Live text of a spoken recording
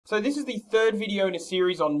So this is the third video in a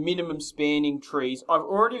series on minimum spanning trees. I've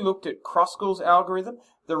already looked at Kruskal's algorithm,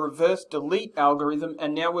 the reverse delete algorithm,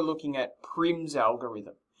 and now we're looking at Prim's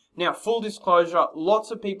algorithm. Now, full disclosure,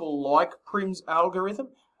 lots of people like Prim's algorithm.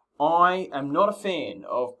 I am not a fan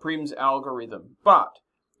of Prim's algorithm, but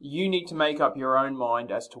you need to make up your own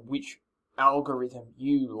mind as to which algorithm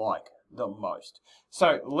you like the most.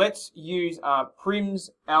 So let's use Prim's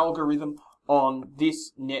algorithm on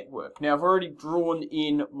this network. Now I've already drawn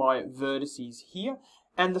in my vertices here,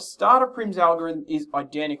 and the start of Prim's algorithm is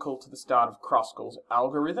identical to the start of Kruskal's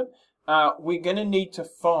algorithm. We're going to need to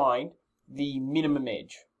find the minimum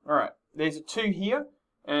edge. Alright, there's a 2 here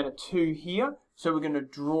and a 2 here, so we're going to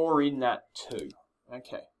draw in that 2.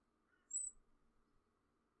 Okay.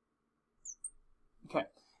 Okay,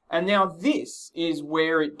 and now this is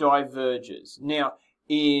where it diverges. Now,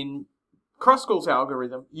 in Kruskal's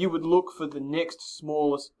algorithm, you would look for the next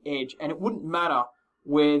smallest edge, and it wouldn't matter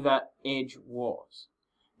where that edge was.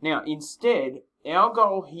 Now, instead, our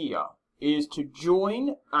goal here is to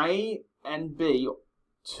join A and B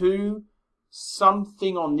to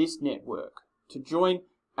something on this network. To join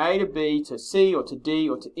A to B to C or to D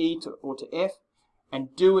or to E or to F,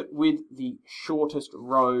 and do it with the shortest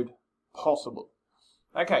road possible.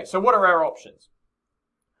 Okay, so what are our options?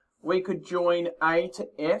 We could join A to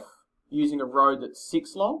F using a road that's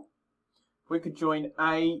 6 long. We could join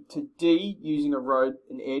A to D using a road,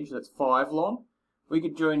 an edge that's 5 long. We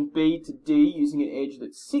could join B to D using an edge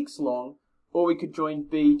that's 6 long, or we could join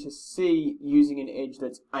B to C using an edge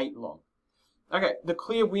that's 8 long. Okay, the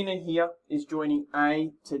clear winner here is joining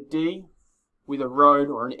A to D with a road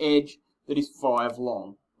or an edge that is 5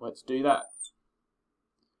 long. Let's do that.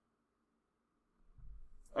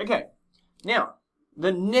 Okay, now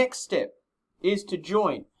the next step is to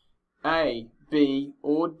join A, B,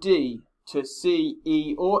 or D to C,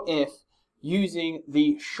 E, or F using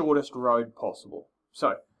the shortest road possible.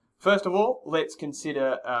 So, first of all, let's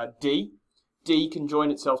consider D. D can join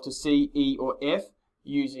itself to C, E, or F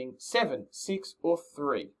using 7, 6, or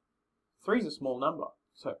 3. 3 is a small number,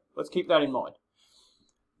 so let's keep that in mind.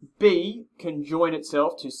 B can join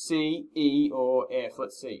itself to C, E, or F.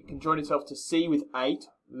 Let's see. It can join itself to C with 8.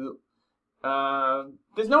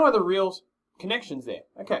 There's no other real connections there.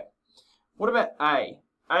 Okay. What about A?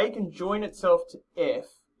 A can join itself to F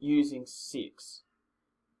using 6.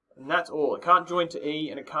 And that's all. It can't join to E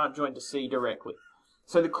and it can't join to C directly.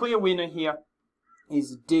 So the clear winner here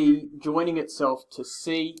is D joining itself to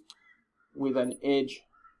C with an edge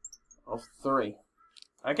of 3.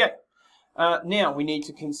 Okay. Now we need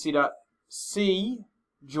to consider C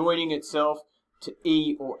joining itself to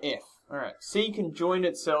E or F. Alright, C can join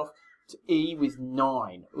itself to E with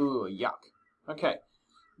 9. Ooh, yuck. Okay.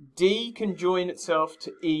 D can join itself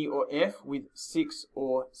to E or F with 6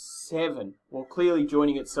 or 7. Well, clearly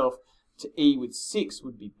joining itself to E with 6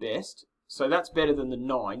 would be best. So that's better than the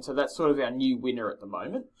 9. So that's sort of our new winner at the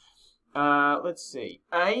moment. Let's see.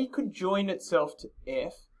 A could join itself to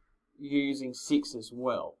F using 6 as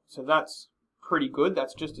well. So that's pretty good.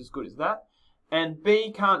 That's just as good as that. And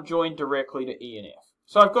B can't join directly to E and F.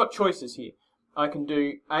 So I've got choices here. I can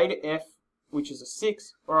do A to F, which is a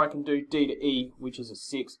 6, or I can do D to E, which is a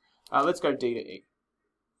 6. Let's go D to E.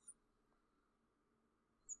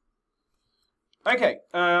 Okay,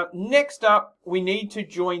 next up, we need to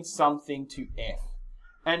join something to F.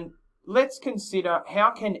 And let's consider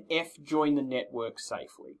how can F join the network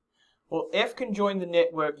safely. Well, F can join the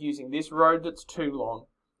network using this road that's 2 long.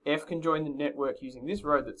 F can join the network using this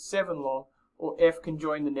road that's 7 long. Or F can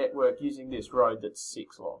join the network using this road that's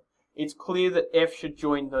 6 long. It's clear that F should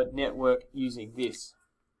join the network using this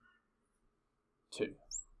 2.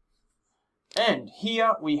 And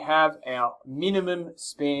here we have our minimum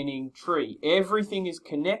spanning tree. Everything is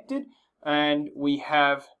connected and we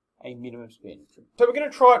have a minimum spanning tree. So we're going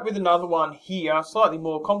to try it with another one here, slightly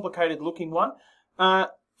more complicated looking one.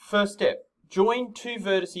 First step, join 2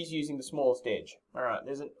 vertices using the smallest edge. Alright,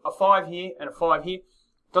 there's a 5 here and a 5 here.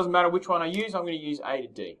 Doesn't matter which one I use, I'm going to use A to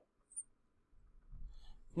D.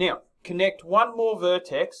 Now, connect one more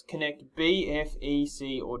vertex, connect B, F, E,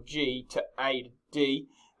 C, or G to A to D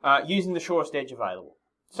using the shortest edge available.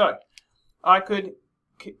 So, I could,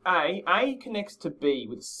 A connects to B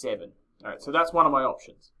with a 7. Alright, so that's one of my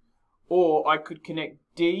options. Or I could connect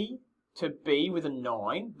D to B with a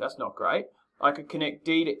 9. That's not great. I could connect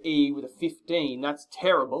D to E with a 15. That's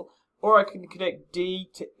terrible. Or I could connect D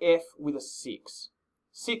to F with a 6.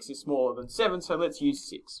 6 is smaller than 7, so let's use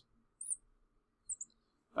 6.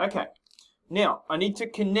 Okay, now I need to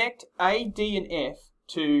connect A, D, and F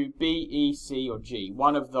to B, E, C, or G,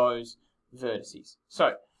 one of those vertices.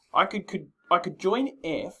 So I could join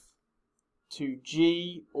F to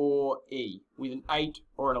G or E with an 8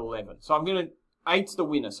 or an 11. So I'm going to, 8's the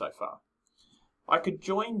winner so far. I could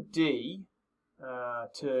join D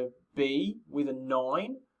to B with a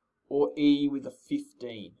 9 or E with a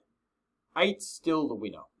 15. 8's still the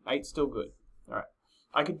winner. 8's still good. All right.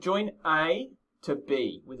 I could join A to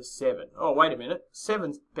B with a 7. Oh, wait a minute.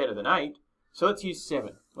 7's better than 8. So let's use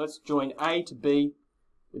 7. Let's join A to B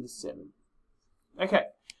with a 7. Okay.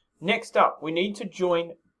 Next up, we need to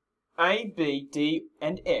join A, B, D,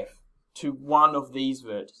 and F to one of these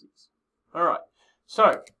vertices. All right.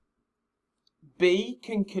 So B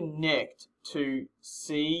can connect to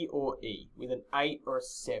C or E with an 8 or a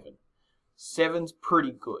 7. 7's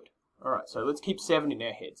pretty good. All right, so let's keep 7 in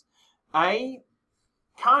our heads. A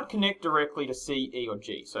can't connect directly to C, E, or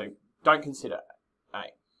G, so don't consider A.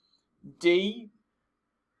 D,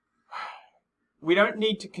 we don't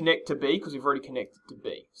need to connect to B because we've already connected to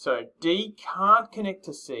B. So D can't connect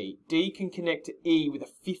to C. D can connect to E with a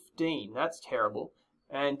 15. That's terrible.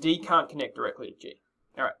 And D can't connect directly to G.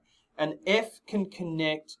 All right. And F can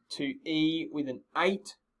connect to E with an 8,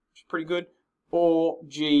 which is pretty good, or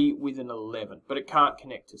G with an 11, but it can't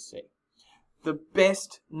connect to C. The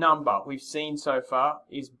best number we've seen so far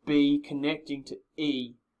is B connecting to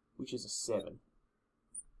E, which is a 7.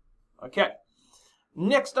 Okay.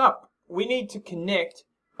 Next up, we need to connect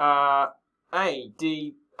A,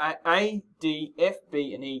 D, F,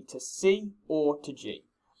 B, and E to C or to G.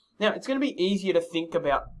 Now, it's going to be easier to think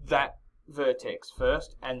about that vertex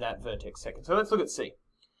first and that vertex second. So let's look at C.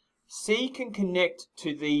 C can connect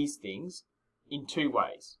to these things in two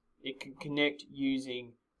ways. It can connect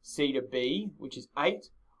using C to B, which is 8,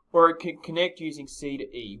 or it can connect using C to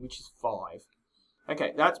E, which is 5.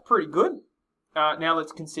 Okay, that's pretty good. Now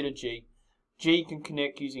let's consider G. G can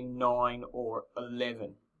connect using 9 or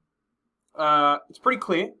 11. It's pretty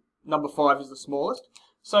clear. Number 5 is the smallest.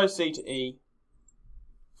 So C to E,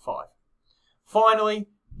 5. Finally,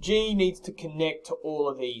 G needs to connect to all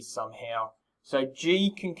of these somehow. So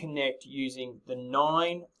G can connect using the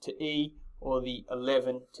 9 to E or the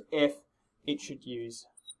 11 to F. It should use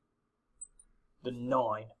the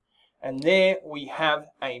 9. And there we have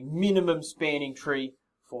a minimum spanning tree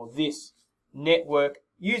for this network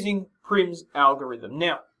using Prim's algorithm.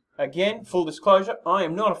 Now, again, full disclosure, I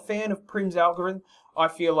am not a fan of Prim's algorithm. I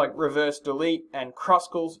feel like reverse delete and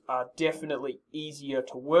Kruskal's are definitely easier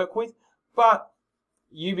to work with, but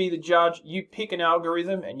you be the judge, you pick an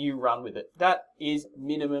algorithm and you run with it. That is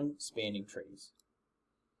minimum spanning trees.